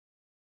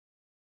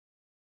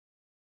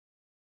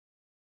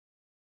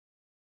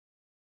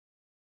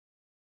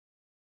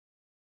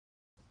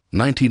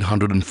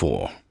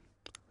1904,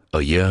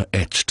 a year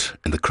etched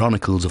in the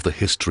chronicles of the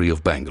history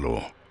of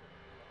Bangalore.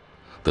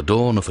 The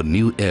dawn of a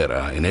new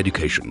era in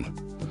education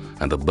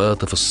and the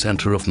birth of a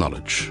center of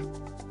knowledge.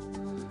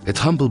 Its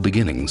humble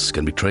beginnings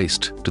can be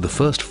traced to the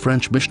first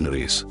French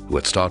missionaries who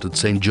had started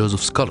St.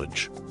 Joseph's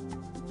College.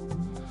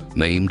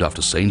 Named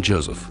after St.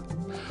 Joseph,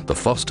 the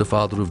foster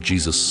father of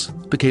Jesus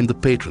became the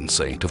patron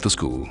saint of the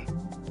school.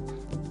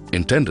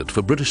 Intended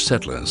for British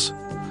settlers,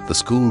 the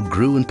school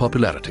grew in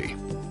popularity.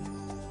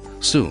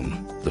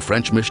 Soon, the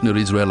French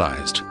missionaries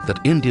realized that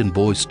Indian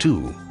boys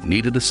too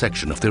needed a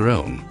section of their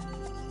own.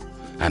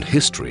 And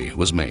history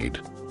was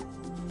made,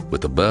 with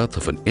the birth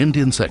of an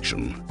Indian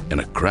section in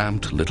a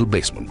cramped little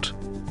basement.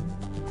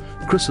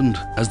 Christened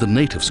as the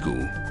native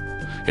school,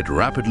 it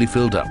rapidly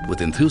filled up with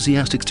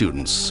enthusiastic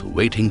students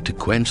waiting to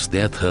quench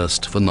their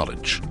thirst for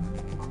knowledge.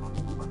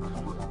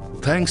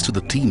 Thanks to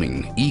the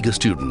teeming, eager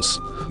students,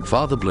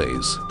 Father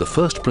Blaise, the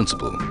first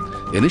principal,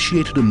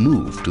 initiated a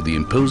move to the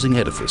imposing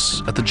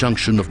edifice at the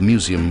junction of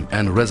Museum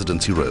and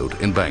Residency Road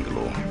in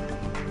Bangalore.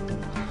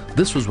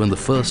 This was when the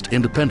first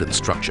independent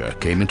structure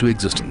came into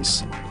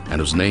existence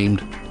and was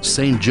named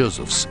St.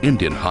 Joseph's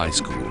Indian High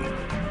School.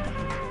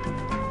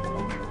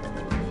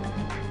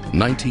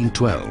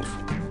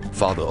 1912,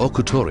 Father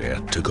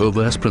Okutoria took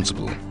over as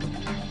principal.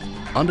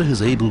 Under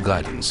his able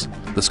guidance,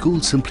 the school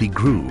simply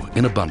grew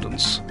in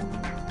abundance.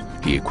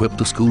 He equipped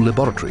the school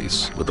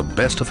laboratories with the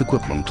best of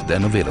equipment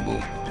then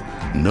available.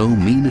 No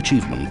mean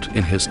achievement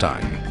in his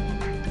time.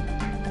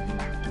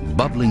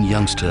 Bubbling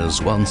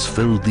youngsters once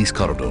filled these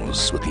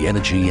corridors with the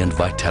energy and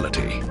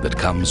vitality that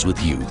comes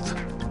with youth.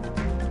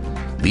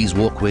 These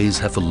walkways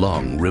have for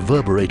long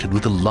reverberated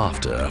with the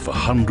laughter of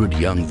 100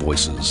 young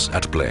voices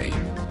at play.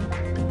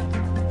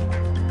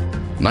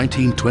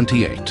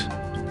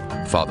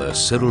 1928, Father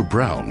Cyril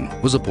Brown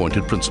was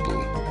appointed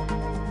principal.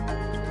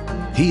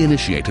 He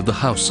initiated the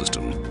house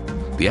system,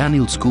 the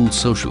annual school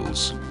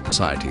socials,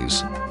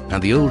 societies,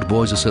 and the Old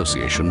Boys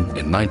Association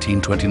in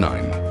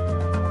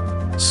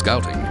 1929.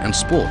 Scouting and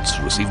sports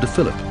received a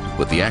fillip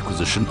with the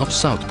acquisition of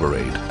South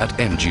Parade at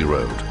MG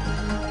Road.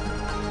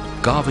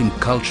 Carving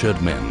cultured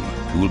men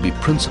who will be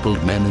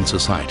principled men in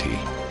society.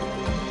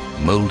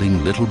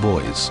 Molding little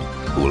boys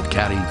who will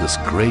carry this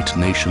great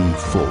nation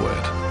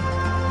forward.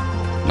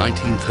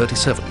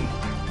 1937,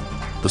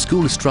 the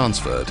school is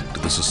transferred to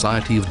the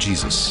Society of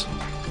Jesus.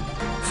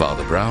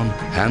 Father Brown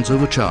hands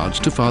over charge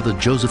to Father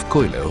Joseph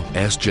Coelho,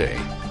 S.J.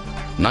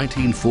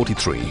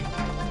 1943,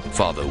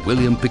 Father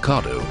William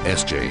Picardo,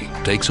 S.J.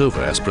 takes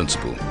over as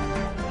principal.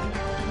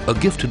 A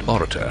gifted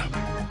orator,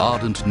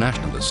 ardent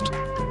nationalist,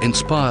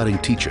 inspiring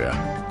teacher,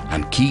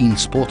 and keen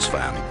sports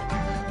fan,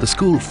 the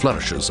school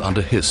flourishes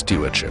under his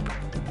stewardship.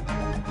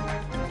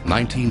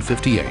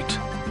 1958,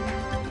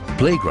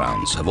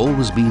 playgrounds have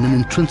always been an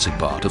intrinsic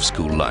part of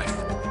school life.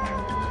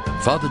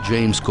 Father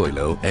James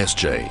Coelho,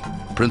 S.J.,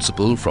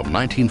 principal from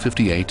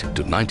 1958 to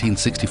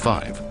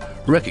 1965,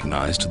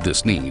 recognized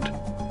this need.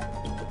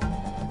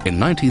 In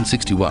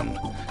 1961,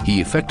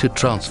 he effected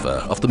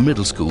transfer of the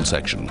middle school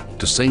section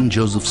to St.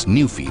 Joseph's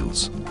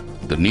Newfields.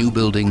 The new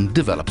building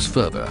develops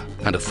further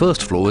and a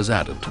first floor is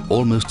added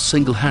almost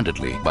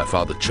single-handedly by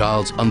Father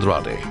Charles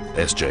Andrade,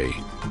 S.J.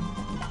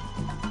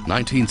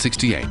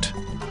 1968,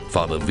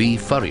 Father V.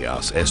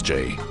 Farias,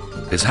 S.J.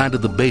 is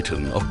handed the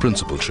baton of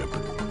principalship.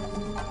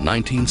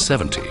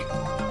 1970,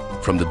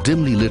 from the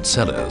dimly lit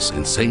cellars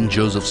in St.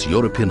 Joseph's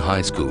European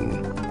High School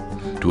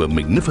to a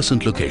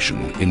magnificent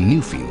location in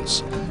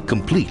Newfields,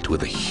 complete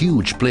with a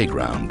huge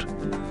playground,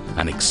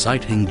 an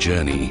exciting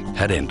journey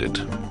had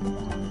ended.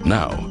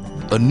 Now,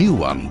 a new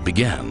one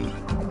began,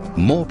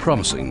 more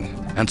promising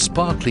and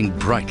sparkling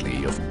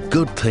brightly of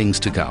good things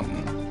to come.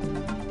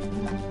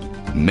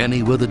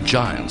 Many were the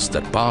giants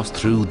that passed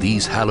through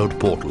these hallowed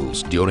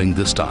portals during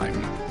this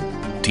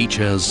time,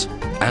 teachers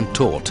and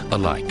taught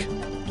alike.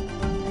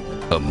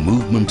 A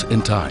movement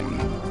in time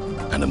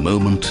and a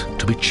moment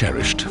to be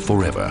cherished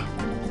forever.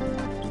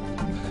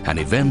 An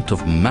event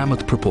of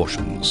mammoth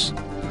proportions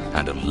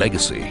and a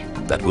legacy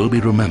that will be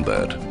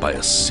remembered by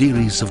a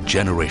series of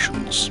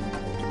generations.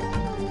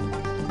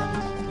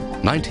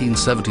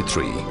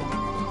 1973,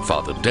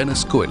 Father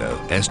Dennis Coelho,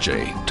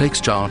 S.J.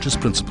 takes charge as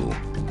principal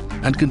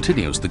and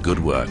continues the good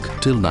work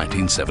till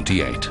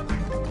 1978.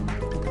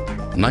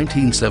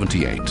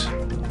 1978,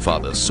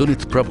 Father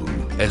Sunith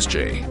Prabhu,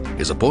 S.J.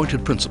 is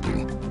appointed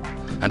principal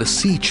and a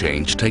sea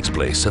change takes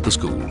place at the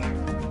school.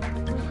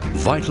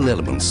 Vital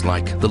elements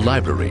like the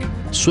library,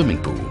 swimming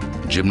pool,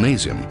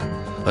 gymnasium,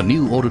 a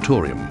new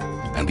auditorium,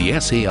 and the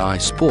SAI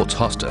Sports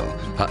Hostel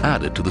are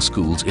added to the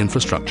school's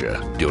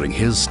infrastructure during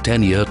his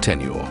 10-year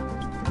tenure.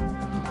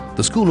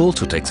 The school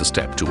also takes a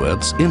step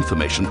towards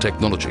information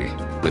technology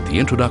with the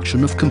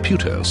introduction of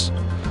computers,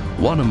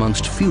 one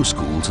amongst few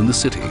schools in the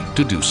city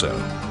to do so.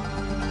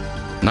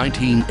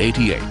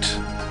 1988,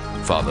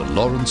 Father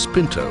Lawrence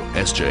Pinto,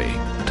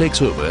 S.J.,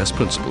 takes over as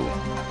principal.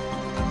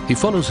 He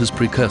follows his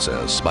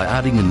precursors by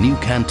adding a new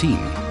canteen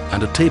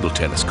and a table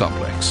tennis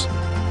complex.